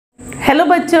Hello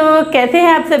बच्चों, कैसे हैं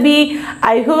आप सभी।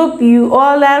 I hope you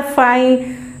all are fine.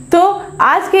 तो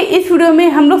आज के इस वीडियो में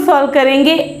हम लोग सॉल्व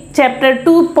करेंगे चैप्टर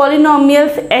 2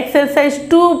 पॉलिनोमियल्स एक्सरसाइज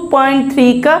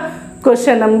 2.3 का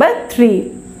क्वेश्चन नंबर 3।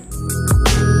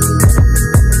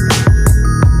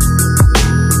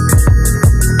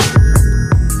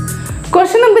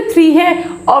 क्वेश्चन नंबर 3 है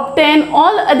obtain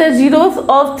all other zeros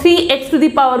of 3x to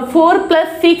the power 4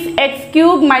 plus 6x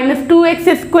cube minus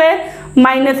 2x square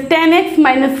minus 10x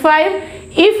minus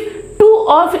 5 if two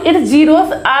of its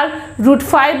zeros are root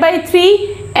 5 by 3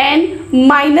 and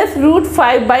minus root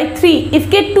 5 by 3।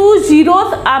 इसके 2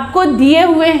 zeros आपको दिए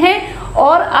हुए हैं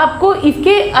और आपको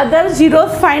इसके other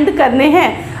zeros find करने हैं।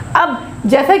 अब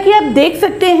जैसा कि आप देख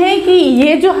सकते हैं कि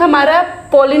ये जो हमारा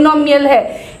पॉलिनोमियल है,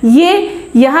 ये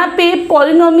यहाँ पे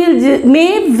पॉलिनोमियल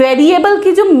में वेरिएबल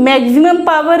की जो मैक्सिमम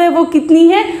पावर है वो कितनी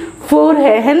है, 4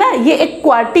 है ना। ये एक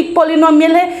क्वार्टिक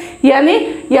पॉलिनोमियल है, यानी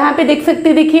यहाँ पे देख सकते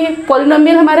हैं, देखिए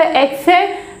पॉलिनोमियल हमारा x है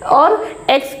और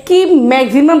x की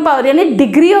मैक्सिमम पावर यानी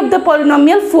डिग्री ऑफ द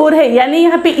पॉलिनोमियल 4 है, यानी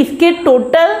यहाँ पे इसके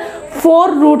टोटल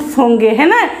 4 रूट्स होंगे, है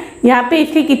ना। यहाँ पे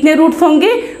इसके कितने रूट्स होंगे,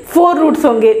 4 रूट्स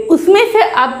होंगे। उसमें से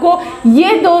आपको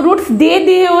ये 2 रूट्स दे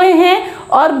दिए हुए हैं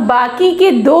और बाकी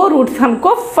के 2 रूट्स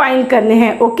हमको फाइंड करने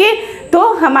हैं। ओके, तो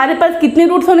हमारे पास कितने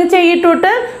रूट्स होने चाहिए,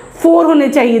 टोटल 4 होने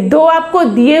चाहिए। 2 आपको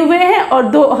दिए हुए हैं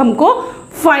और 2 हमको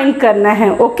फाइंड करना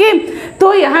है। ओके,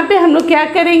 तो यहाँ पे हम लोग क्या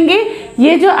करेंगे,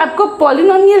 ये जो आपको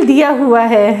पॉलिनोमियल दिया हुआ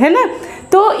है ना,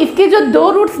 तो इसके जो 2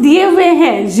 रूट्स दिए हुए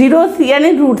हैं, जीरोस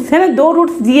यानी रूट्स है ना, 2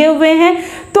 रूट्स दिए हुए हैं,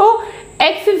 तो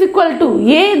x इज इक्वल टू,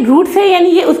 ये रूट्स है यानी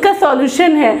ये उसका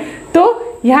सॉल्यूशन है। तो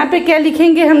यहाँ पे क्या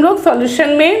लिखेंगे हम लोग सॉल्यूशन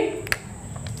में,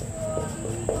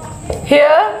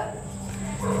 here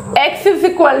x is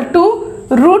equal to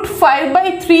root 5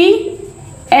 by 3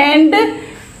 and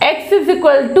x is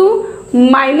equal to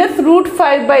minus root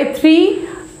 5 by 3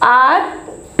 are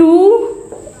 2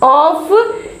 of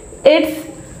its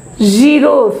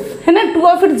zeros, है ना। 2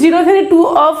 of its zeros है ना, 2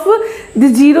 of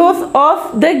the zeros of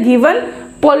the given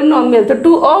polynomial. तो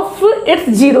 2 ऑफ इट्स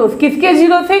जीरोस, किसके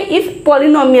zeros है, इस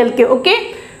polynomial के। Okay,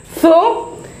 so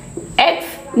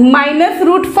x minus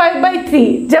root 5 by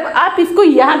 3, जब आप इसको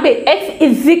यहाँ पे x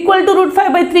is equal to root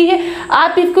 5 by 3 है,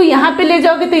 आप इसको यहाँ पे ले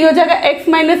जाओगे तो ये हो जाएगा x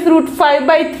minus root 5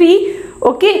 by 3।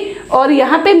 Okay, और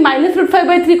यहाँ पे माइनस रूट 5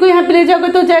 बाई 3 को यहाँ पे ले जाओगे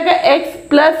तो हो जाएगा x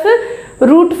प्लस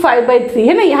रूट 5 बाई 3,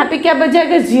 है ना। यहाँ पे क्या बच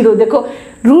जाएगा, 0। देखो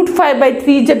रूट 5 बाई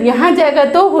 3 जब यहाँ जाएगा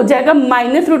तो हो जाएगा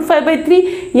माइनस रूट 5 बाई 3,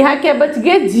 यहाँ क्या बच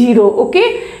गया, 0। ओके,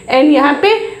 एंड यहाँ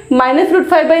पे minus root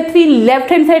 5 by 3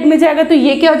 left hand side में जाएगा तो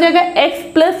ये क्या हो जाएगा, x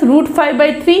प्लस रूट 5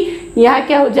 बाई 3, यहाँ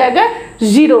क्या हो जाएगा,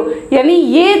 0। यानी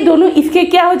ये दोनों इसके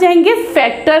क्या हो जाएंगे,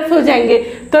 फैक्टर्स हो जाएंगे।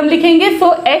 तो हम लिखेंगे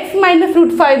सो x minus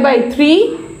root 5 by 3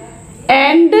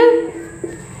 and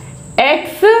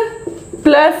x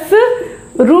plus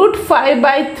root 5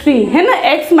 by 3, है ना।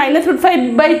 x minus root 5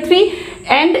 by 3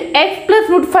 and x plus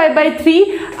root 5 by 3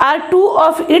 are 2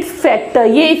 of its factor.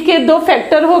 ये इसके 2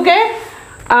 फैक्टर हो गए,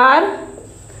 आर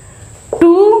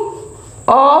 2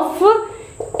 ऑफ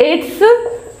इट्स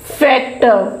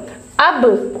फैक्टर। अब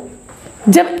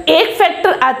जब एक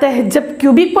फैक्टर आता है, जब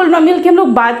क्यूबिक पॉलिनोमियल की हम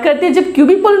लोग बात करते हैं, जब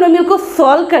क्यूबिक पॉलिनोमियल को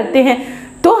सॉल्व करते हैं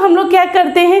तो हम लोग क्या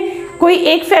करते हैं, कोई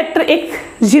एक फैक्टर, एक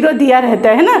जीरो दिया रहता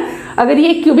है ना। अगर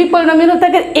ये क्यूबिक पॉलिनोमियल होता,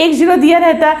 अगर एक जीरो दिया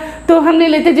रहता तो हम ले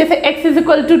लेते, जैसे x इज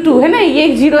इक्वल टू 2 है ना, ये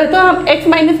एक जीरो है तो हम x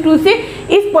माइनस 2 से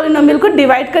इस पॉलिनोमियल को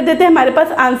डिवाइड कर देते, हमारे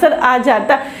पास आंसर आ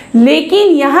जाता।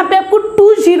 लेकिन यहाँ पे आपको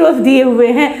 2 जीरोस दिए हुए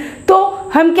हैं, तो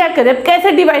हम क्या करें, अब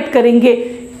कैसे डिवाइड करेंगे,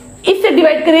 इससे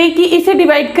डिवाइड करें कि इससे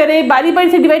डिवाइड करें, बारी बारी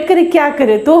से डिवाइड करें, क्या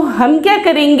करें। तो हम क्या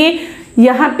करेंगे,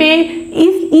 यहाँ पे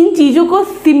इन चीज़ों को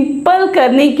सिंपल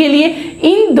करने के लिए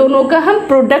इन दोनों का हम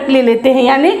प्रोडक्ट ले लेते हैं।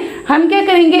 यानी हम क्या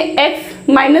करेंगे, x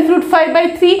माइनस रूट 5 बाई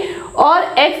 3 और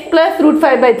x प्लस रूट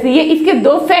 5 बाई 3, ये इसके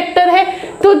 2 फैक्टर है,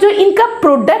 तो जो इनका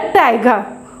प्रोडक्ट आएगा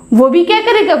वो भी क्या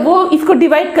करेगा, वो इसको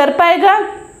डिवाइड कर पाएगा।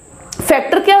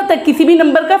 फैक्टर क्या होता है, किसी भी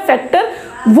नंबर का फैक्टर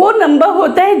वो नंबर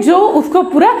होता है जो उसको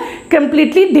पूरा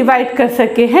कंप्लीटली डिवाइड कर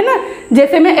सके, है ना।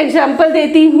 जैसे मैं एग्जांपल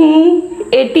देती हूँ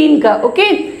 18 का। ओके,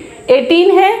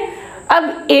 18 है, अब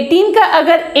 18 का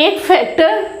अगर एक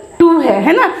फैक्टर 2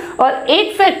 है ना, और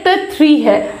एक फैक्टर 3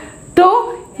 है,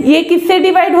 तो ये किससे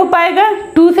डिवाइड हो पाएगा,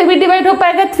 2 से भी डिवाइड हो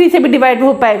पाएगा, 3 से भी डिवाइड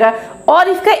हो पाएगा। और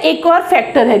इसका एक और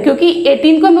फैक्टर है, क्योंकि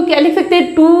 18 को हम लोग क्या लिख सकते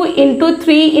हैं, 2 इंटू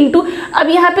 3 इंटू, अब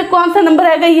यहाँ पे कौन सा नंबर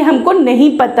आएगा ये हमको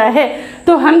नहीं पता है,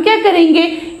 तो हम क्या करेंगे,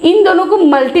 इन दोनों को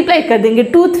मल्टीप्लाई कर देंगे,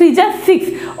 2 3 जा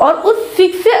 6, और उस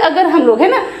 6 से अगर हम लोग,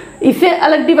 है ना, इसे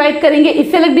अलग डिवाइड करेंगे,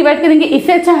 इससे अलग डिवाइड करेंगे,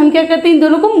 इससे अच्छा हम क्या करते हैं, इन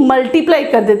दोनों को मल्टीप्लाई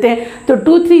कर देते हैं। तो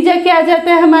 2 3 जा क्या आ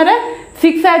जाता है हमारा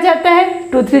 6 आ जाता है,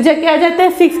 2 3 जा क्या आ जाता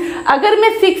है 6। अगर मैं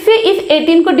 6 से इस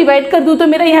 18 को डिवाइड कर दूं तो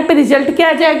मेरा यहाँ पे रिजल्ट क्या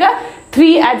आ जाएगा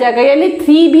 3 आ जाएगा, यानी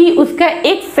 3 भी उसका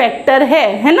एक फैक्टर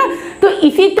है ना। तो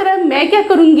इसी तरह मैं क्या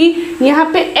करूंगी, यहाँ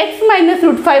पे x माइनस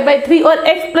 √5/3 और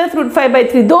x प्लस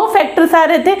 √5/3 दो फैक्टर्स आ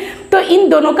रहे थे, तो इन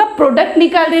दोनों का प्रोडक्ट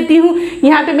निकाल देती हूँ।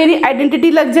 यहाँ पे मेरी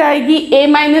आइडेंटिटी लग जाएगी a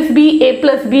minus B a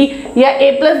plus B, या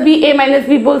a plus B a minus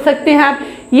B बोल सकते हैं आप।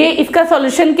 ये इसका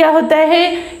सॉल्यूशन क्या होता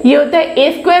है, ये होता है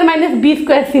a square minus B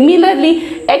square. Similarly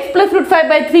x plus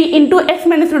 √5/3 into x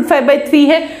minus √5/3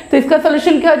 है, तो इसका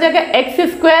सॉल्यूशन क्या हो जाएगा x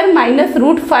स्क्वायर माइनस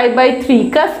 √5/3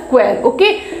 का स्क्वायर।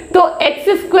 ओके, तो x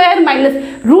स्क्वायर माइनस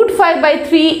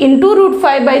 √5/3 इंटू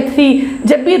 √5/3,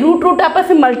 जब भी रूट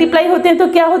आपस में मल्टीप्लाई होते हैं तो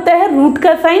क्या होता है, रूट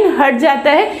का साइन हट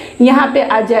जाता है, यहाँ पे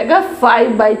आ जाएगा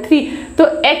 5/3, तो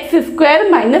x स्क्वायर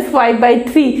माइनस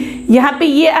 5/3 यहाँ पे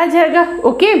ये आ जाएगा।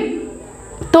 ओके,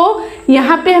 तो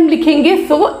यहाँ पे हम लिखेंगे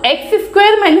सो x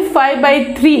स्क्वायर माइनस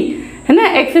 5/3 है ना,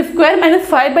 x स्क्वायर माइनस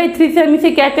 5/3 से हम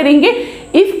इसे क्या करेंगे,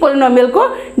 इस पोलिनोमियल को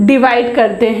डिवाइड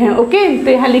करते हैं। ओके,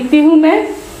 तो यहाँ लिखती हूँ मैं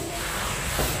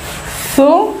सो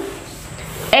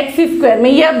x स्क्वायर में,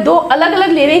 ये अब दो अलग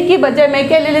अलग लेने की बजाय मैं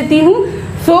क्या ले लेती हूँ,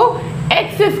 सो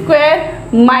x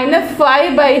स्क्वायर माइनस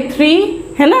 5/3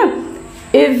 है ना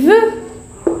is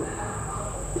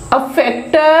a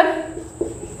factor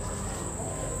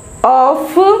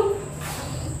of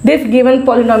this given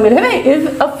polynomial है ना,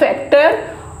 इज अ फैक्टर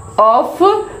ऑफ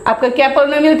आपका क्या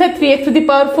पॉलिनोमियल था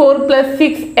 3x⁴ plus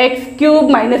 6x³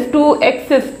 minus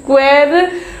 2x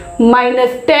square minus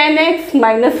 10x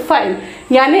minus 5।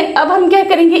 यानी अब हम क्या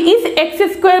करेंगे, इस x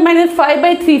स्क्वायर माइनस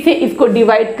 5/3 से इसको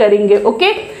डिवाइड करेंगे।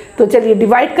 ओके, तो चलिए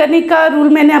डिवाइड करने का रूल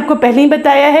मैंने आपको पहले ही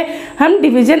बताया है, हम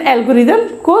डिवीजन एल्गोरिदम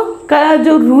को का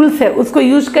जो रूल्स है उसको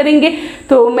यूज करेंगे।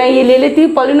 तो मैं ये ले लेती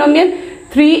हूँ polynomial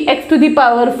 3x⁴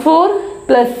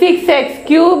 plus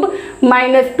 6x³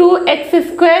 minus 2x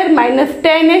square minus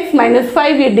 10x minus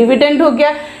 5, ये डिविडेंड हो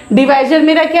गया। डिवाइजर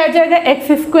मेरा क्या आ जाएगा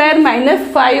x स्क्वायर माइनस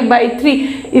 5/3,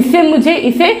 इससे मुझे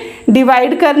इसे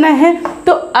डिवाइड करना है।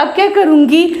 तो अब क्या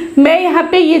करूंगी मैं, यहाँ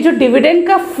पे ये जो डिविडेंड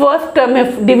का फर्स्ट टर्म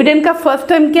है, डिविडेंड का फर्स्ट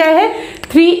टर्म क्या है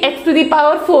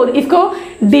 3x⁴, इसको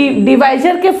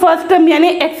डिवाइजर के फर्स्ट टर्म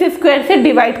यानी x स्क्वायर से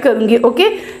डिवाइड करूंगी। ओके,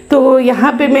 तो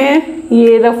यहाँ पे मैं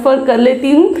ये रेफर कर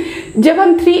लेती हूँ। जब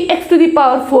हम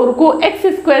 3x⁴ को x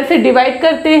स्क्वायर से डिवाइड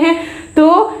करते हैं तो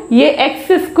ये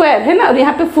x स्क्वायर है ना, और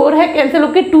यहाँ पे 4 है, कैंसिल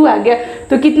होके 2 आ गया,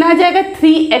 तो कितना आ जाएगा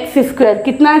 3x स्क्वायर।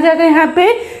 कितना आ जाएगा यहाँ पे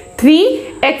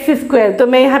 3x स्क्वायर। तो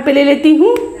मैं यहाँ पे ले लेती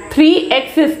हूँ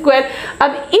 3x स्क्वायर।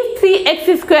 अब इस 3x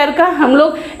स्क्वायर का हम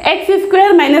लोग x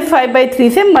स्क्वायर माइनस 5/3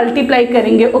 से मल्टीप्लाई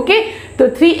करेंगे। ओके, तो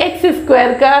 3x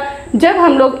स्क्वायर का जब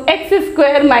हम लोग x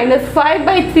स्क्वायर माइनस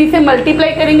 5/3 से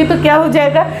मल्टीप्लाई करेंगे तो क्या हो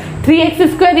जाएगा, 3x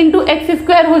square into x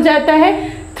square हो जाता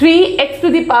है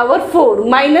 3x⁴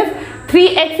 minus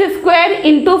 3x square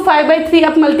into 5/3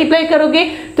 आप मल्टीप्लाई करोगे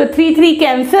तो 3 3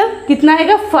 कैंसिल, कितना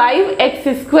आएगा 5x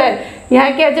स्क्वायर।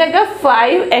 यहाँ क्या आ जाएगा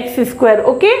 5x स्क्वायर।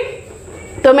 ओके,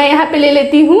 तो मैं यहाँ पे ले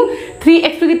लेती हूँ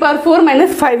 3x⁴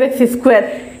 माइनस 5x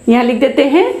स्क्वायर, यहाँ लिख देते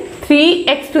हैं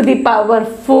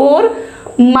 3x⁴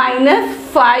 minus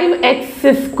 5x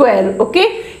square. Okay,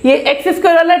 ये x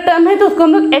स्क्वायर वाला टर्म है तो उसको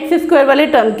हम लोग x स्क्वायर वाले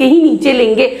टर्म के ही नीचे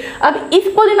लेंगे। अब इस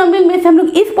पॉलिनोमियल में से हम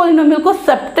लोग इस पॉलिनोमियल को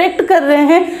सब्ट्रैक्ट कर रहे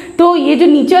हैं, तो ये जो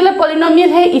नीचे वाला पॉलिनोमियल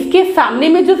है इसके सामने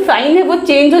में जो साइन है वो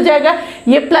चेंज हो जाएगा,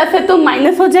 ये प्लस है तो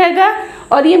माइनस हो जाएगा,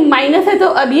 और ये माइनस है तो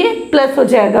अब ये प्लस हो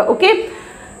जाएगा। ओके,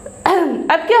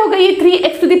 अब क्या होगा, ये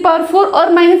 3x⁴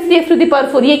 और माइनस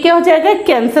 3x⁴ ये क्या हो जाएगा,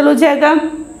 कैंसिल हो जाएगा।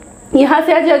 यहाँ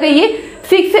से आ जाएगा ये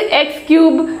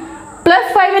 6x³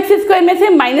 प्लस 5x स्क्वायर में से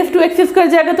माइनस 2x स्क्वायर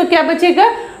जाएगा तो क्या बचेगा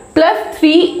प्लस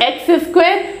 3x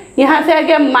स्क्वायर। यहाँ से आ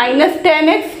गया माइनस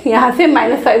 10x, यहाँ से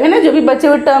माइनस 5 है ना, जो भी बचे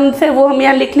हुए टर्म्स है वो हम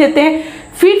यहाँ लिख लेते हैं।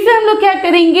 फिर से हम लोग क्या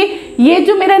करेंगे, ये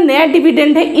जो मेरा नया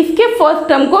डिविडेंड है इसके फर्स्ट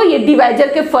टर्म को ये डिवाइजर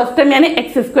के फर्स्ट टर्म यानी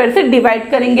x स्क्वायर से डिवाइड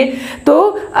करेंगे। तो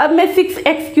अब मैं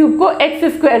 6x³ को x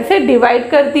स्क्वायर से डिवाइड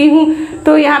करती हूँ,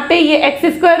 तो यहाँ पे ये x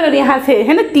स्क्वायर और यहाँ से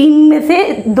है ना 3 में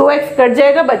से 2x कट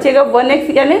जाएगा, बचेगा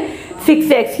 1x यानी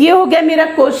 6x। ये हो गया मेरा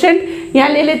क्वोशंट, यहाँ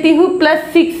ले लेती हूँ प्लस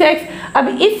 6x। अब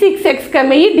इस 6x का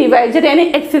मैं ये डिवाइजर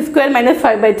यानी x स्क्वायर माइनस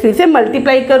 5/3 से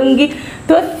मल्टीप्लाई करूंगी,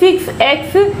 तो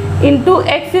 6x into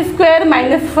x square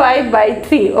minus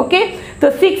 5/3। Okay, तो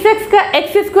 6x का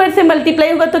x स्क्वायर से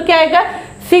मल्टीप्लाई होगा तो क्या आएगा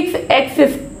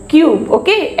 6x³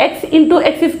 okay, x into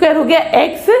x square हो गया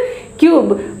x³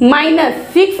 माइनस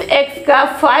 6x का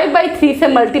 5/3 से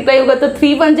मल्टीप्लाई होगा तो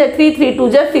 3 1 जा 3 3 2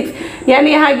 जा 6,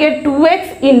 यानी यहाँ गया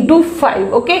 2x into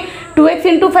 5। Okay, 2x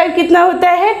into 5 कितना होता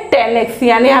है 10x,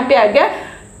 यानी यहाँ पे आ गया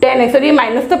 10x, और ये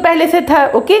माइनस तो पहले से था।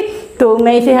 ओके, तो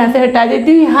मैं इसे यहाँ से हटा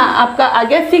देती हूँ। यहाँ आपका आ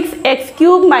गया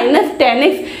 6x³ माइनस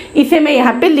 10x, इसे मैं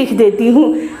यहाँ पे लिख देती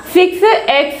हूँ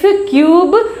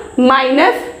 6x³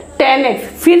 माइनस 10x।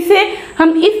 फिर से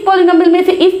हम इस पॉलिनोमियल में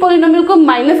से इस पॉलिनोमियल को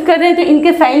माइनस कर रहे हैं तो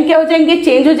इनके साइन क्या हो जाएंगे,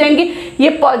 चेंज हो जाएंगे। ये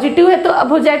पॉजिटिव है तो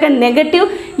अब हो जाएगा नेगेटिव,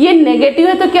 ये नेगेटिव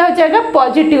है तो क्या हो जाएगा,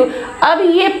 पॉजिटिव। अब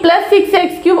ये प्लस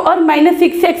 6x³ और माइनस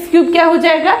 6x³ क्या हो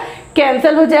जाएगा,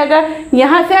 कैंसिल हो जाएगा।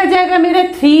 यहाँ से आ जाएगा मेरा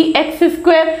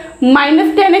 3x²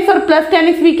 माइनस 10x और प्लस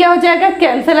 10x भी क्या हो जाएगा,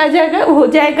 कैंसिल आ जाएगा, हो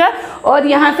जाएगा। और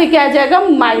यहाँ से क्या आ जाएगा,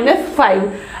 -5।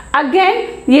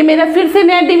 अगेन ये मेरा फिर से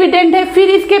नया डिविडेंड है। फिर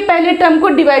इसके पहले टर्म को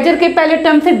डिवाइजर के पहले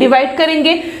टर्म से डिवाइड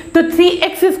करेंगे। तो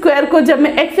 3x² को जब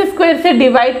मैं x² से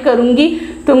डिवाइड करूंगी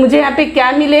तो मुझे यहाँ पे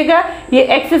क्या मिलेगा, ये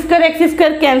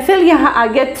x² कैंसिल, यहाँ आ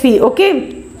गया 3। ओके,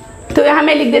 तो यहाँ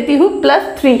मैं लिख देती हूँ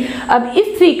 +3। अब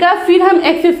इस 3 का फिर हम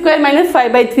x² माइनस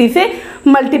 5/3 से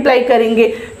मल्टीप्लाई करेंगे।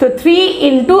 तो 3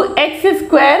 इंटू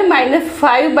x² माइनस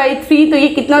 5/3, तो ये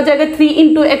कितना हो जाएगा, 3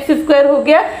 इंटू x² हो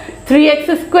गया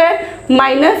 3x²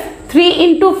 minus 3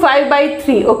 into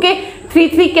 5/3। Okay,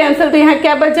 3 cancel, तो यहाँ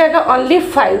क्या बच जाएगा, ओनली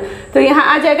 5। तो यहाँ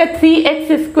आ जाएगा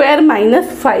 3x²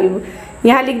 माइनस 5।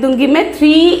 यहाँ लिख दूंगी मैं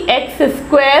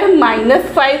 3x² माइनस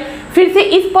 5। फिर से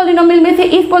इस पॉलिनोमियल में से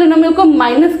इस पॉलिनोमियल को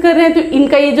माइनस कर रहे हैं तो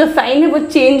इनका ये जो साइन है वो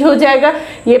चेंज हो जाएगा।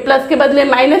 ये प्लस के बदले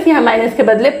माइनस, यहाँ माइनस के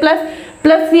बदले plus.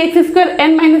 Plus 3x²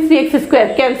 and minus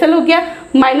 3x² cancel हो गया,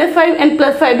 -5 एंड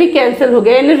 +5 भी कैंसिल हो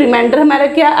गया, यानी रिमाइंडर हमारा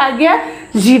क्या आ गया,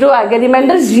 0 आ गया।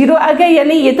 रिमाइंडर 0 आ गया,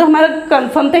 यानी ये तो हमारा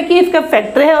कंफर्म था कि इसका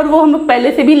फैक्टर है और वो हम लोग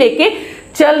पहले से भी लेके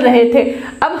चल रहे थे।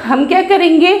 अब हम क्या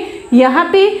करेंगे, यहाँ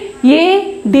पे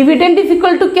ये डिविडेंड इज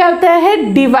इक्वल टू क्या होता है,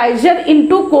 divisor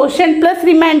into quotient plus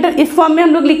remainder, इस फॉर्म में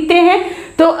हम लोग लिखते हैं।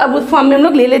 तो अब उस फॉर्म में हम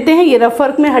लोग ले लेते हैं। ये रफ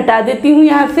वर्क में हटा देती हूँ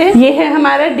यहाँ से। ये है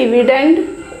हमारा डिविडेंड,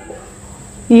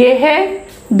 ये है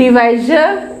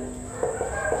डिवाइजर,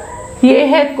 ये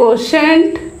है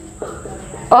कोशेंट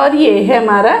और ये है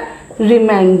हमारा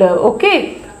रिमाइंडर। ओके,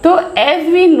 तो एज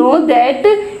वी नो दैट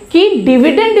कि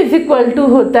डिविडेंड इज इक्वल टू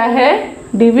होता है,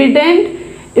 डिविडेंड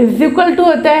इज इक्वल टू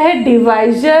होता है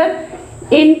divisor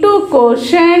into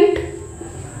quotient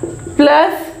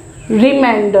plus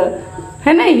remainder,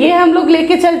 है ना। ये हम लोग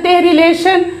लेके चलते हैं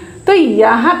रिलेशन। तो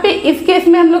यहाँ पे इस केस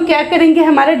में हम लोग क्या करेंगे,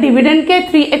 हमारा डिविडेंड क्या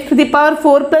है,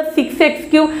 3x⁴ plus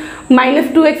 6x³ minus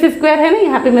 2x² है ना।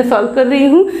 यहाँ पे मैं सॉल्व कर रही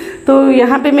हूँ, तो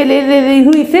यहाँ पे मैं ले रही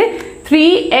हूँ इसे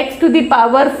 3x⁴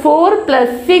 plus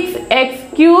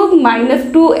 6x³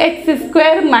 minus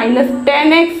 2x² minus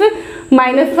 10x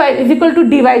minus 5 is equal to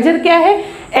divisor क्या है,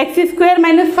 x²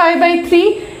 minus 5/3,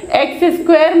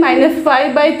 x² minus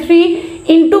 5/3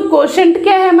 into quotient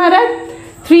क्या है हमारा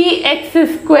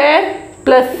 3x²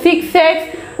 plus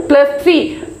 6x plus 3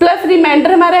 plus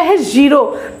remainder हमारा है 0।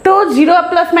 तो 0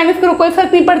 प्लस माइनस करो कोई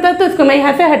फर्क नहीं पड़ता, तो इसको मैं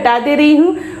यहाँ से हटा दे रही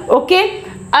हूँ। ओके,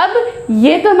 अब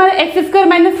ये तो हमारा x²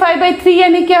 माइनस 5/3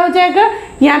 यानी क्या हो जाएगा,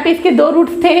 यहाँ पे इसके 2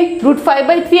 रूट्स थे,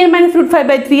 √5/3 है माइनस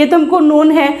 √5/3, ये तो हमको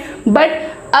नोन है। बट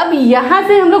अब यहाँ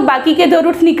से हम लोग बाकी के 2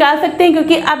 रूट्स निकाल सकते हैं,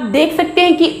 क्योंकि आप देख सकते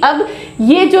हैं कि अब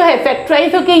ये जो है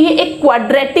फैक्टराइज होके ये एक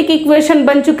क्वाड्रेटिक इक्वेशन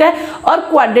बन चुका है। और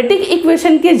क्वाड्रेटिक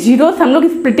इक्वेशन के जीरोस हम लोग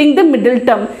स्प्लिटिंग द मिडिल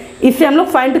टर्म, इससे हम लोग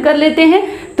फाइंड कर लेते हैं।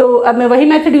 तो अब मैं वही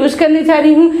मेथड यूज करने जा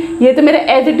रही हूँ। ये तो मेरा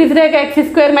एज इट इज रहेगा,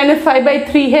 x² माइनस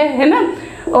 5/3 है ना।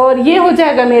 और ये हो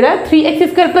जाएगा मेरा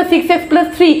 3x² प्लस 6x प्लस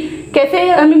 3। कैसे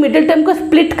हमें मिडिल टर्म को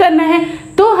स्प्लिट करना है,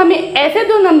 तो हमें ऐसे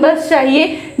 2 नंबर्स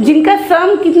चाहिए जिनका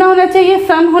सम कितना होना चाहिए,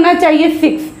 सम होना चाहिए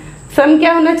 6। सम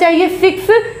क्या होना चाहिए, 6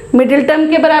 मिडिल टर्म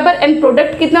के बराबर, एंड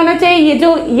प्रोडक्ट कितना होना चाहिए,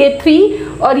 ये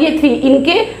 3 और ये 3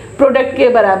 इनके प्रोडक्ट के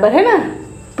बराबर, है ना।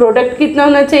 प्रोडक्ट कितना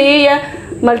होना चाहिए, या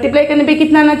मल्टीप्लाई करने पे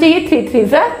कितना आना चाहिए, 3 3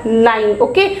 9।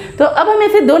 ओके, तो अब हमें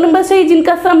ऐसे 2 नंबर चाहिए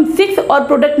जिनका सम 6 और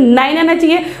प्रोडक्ट 9 आना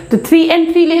चाहिए। तो 3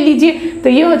 and 3 ले लीजिए, तो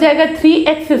ये हो जाएगा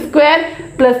 3x²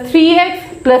 plus 3x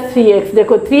plus 3x।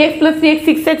 देखो 3x प्लस 3x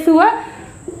 6x हुआ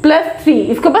प्लस 3।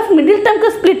 इसको बस मिडिल टर्म को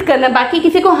स्प्लिट करना है, बाकी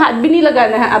किसी को हाथ भी नहीं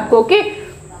लगाना है आपको। ओके,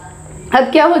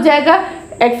 अब क्या हो जाएगा,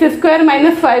 x²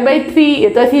 माइनस 5/3, ये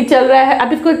तो ऐसे ही चल रहा है।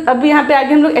 अब इसको अब यहाँ पे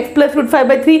आगे हम लोग x प्लस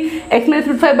 √5/3 x माइनस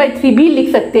 √5/3 भी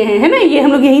लिख सकते हैं, है ना। ये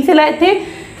हम लोग यहीं से लाए थे।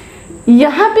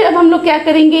 यहाँ पे अब हम लोग क्या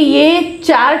करेंगे, ये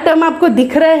 4 टर्म आपको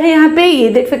दिख रहे हैं यहाँ पे, ये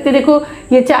देख सकते हैं। देखो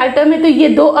ये 4 टर्म है, तो ये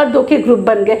 2 और 2 के ग्रुप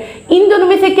बन गए। इन दोनों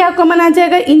में से क्या कॉमन आ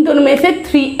जाएगा, इन दोनों में से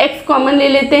 3x कॉमन ले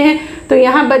लेते हैं। तो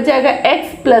यहाँ बच जाएगा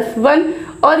x प्लस 1,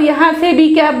 और यहाँ से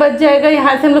भी क्या बच जाएगा,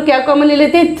 यहाँ से हम लोग क्या कॉमन ले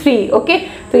लेते हैं 3। ओके,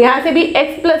 तो यहाँ से भी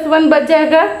x प्लस 1 बच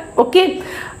जाएगा। ओके,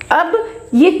 अब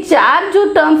ये 4 जो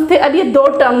टर्म्स थे अब ये 2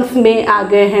 टर्म्स में आ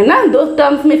गए हैं ना, 2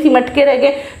 टर्म्स में सिमट के रह गए।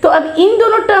 तो अब इन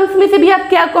दोनों टर्म्स में से भी आप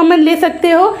क्या कॉमन ले सकते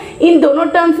हो, इन दोनों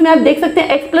टर्म्स में आप देख सकते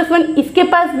हैं x+1 इसके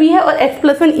पास भी है और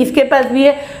x+1 इसके पास भी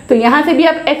है। तो यहाँ से भी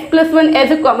आप x+1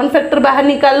 as a common factor बाहर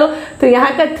निकाल लो। तो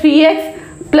यहाँ का 3x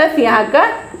प्लस यहाँ का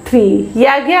 3, ये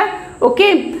आ गया।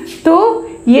 ओके, तो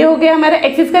ये हो गया हमारा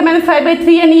x² - 5/3,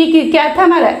 यानी ये क्या था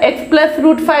हमारा x प्लस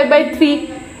 √5/3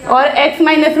 और x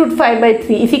माइनस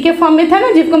 √5/3 इसी के फॉर्म में था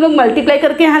ना, जिसको हम लोग मल्टीप्लाई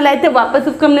करके यहाँ लाए थे, वापस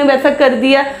उसको हमने वैसा कर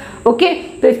दिया। ओके,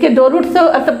 तो इसके 2 रूट्स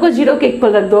सबको 0 के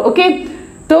इक्वल रख दो। ओके,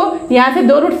 तो यहाँ से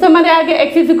 2 रूट्स हमारे आ गए,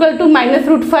 x -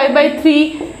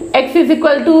 √5/3, x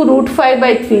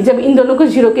 √5/3। जब इन दोनों को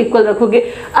 0 के इक्वल रखोगे,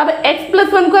 अब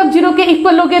x+1 को आप 0 के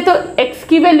इक्वल लोगे तो x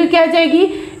की वैल्यू क्या आ जाएगी,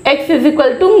 x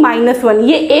 -1।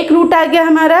 ये एक रूट आ गया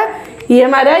हमारा, ये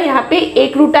हमारा यहाँ पे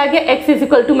एक रूट आ गया x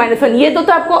 -1। ये तो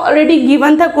आपको ऑलरेडी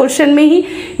गिवन था क्वेश्चन में ही।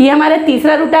 ये हमारा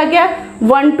तीसरा रूट आ गया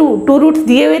 1 2 रूट्स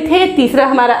दिए हुए थे, तीसरा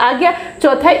हमारा आ गया।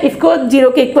 चौथा इसको 0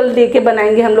 के इक्वल लेके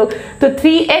बनाएंगे हम लोग। तो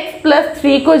 3x +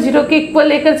 3 को 0 के इक्वल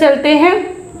लेकर चलते हैं,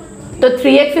 तो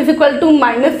 3x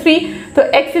 -3, तो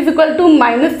x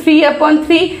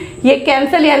 -3/3 ये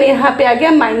कैंसिल, यानी यहाँ पे आ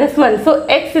गया -1। सो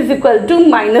x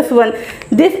 -1।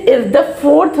 This is the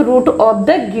 4th root of the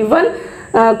given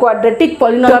quadratic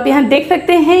polynomial. तो आप यहाँ देख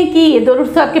सकते हैं कि ये 2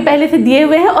 रूट्स आपके पहले से दिए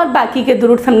हुए हैं और बाकी के 2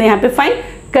 रूट्स हमने यहाँ पे फाइंड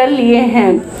कर लिए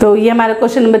हैं। तो ये हमारा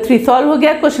क्वेश्चन नंबर 3 सॉल्व हो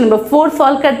गया। क्वेश्चन नंबर 4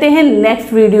 सॉल्व करते हैं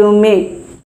नेक्स्ट वीडियो में।